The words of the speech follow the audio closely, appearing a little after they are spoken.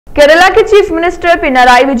केरला के chief minister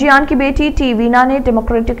Pinarayi Vijayan की बेटी tvena ने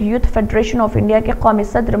democratic youth federation of India के कौमी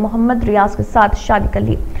सदर मोहम्मद रियाज के साथ शादी कर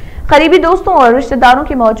ली। करीबी दोस्तों और रिश्तेदारोों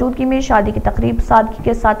की मौजूदगी में शादी की तकरीब सादगी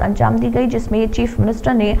के साथ अंजाम दी गई, जिसमें चीफ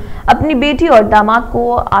मिनिस्टर ने अपनी बेटी और दामाद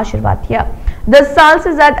को आशीर्वाद दिया। 10 साल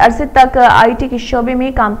से ज्यादा अरसे तक IT के शोबे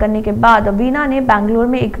में काम करने के बाद वीना ने बेंगलुरु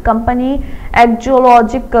में एक कंपनी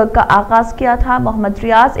एक्जोलॉजिक का आगाज किया था। मोहम्मद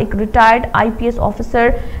रियाज एक retired IPS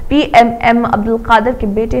officer PMM Abdul Qadir के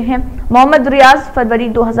बेटे हैं। मोहम्मद रियाज फरवरी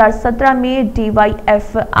 2017 में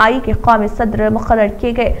DYFI के कौमी सदर मुकर्रर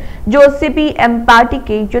किए गए, जो CPM पार्टी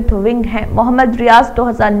के यूथ विंग हैं। मोहम्मद रियाज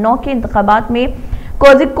 2009 के इंतखाबात में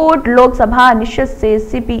कोझिकोड लोकसभा निशस्त से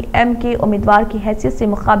CPM के उम्मीदवार की हैसियत से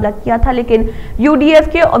मुकाबला किया था, लेकिन UDF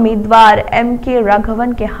के उम्मीदवार MK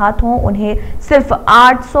राघवन के हाथों उन्हें सिर्फ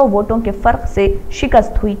 800 वोटों के फर्क से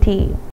शिकस्त हुई थी।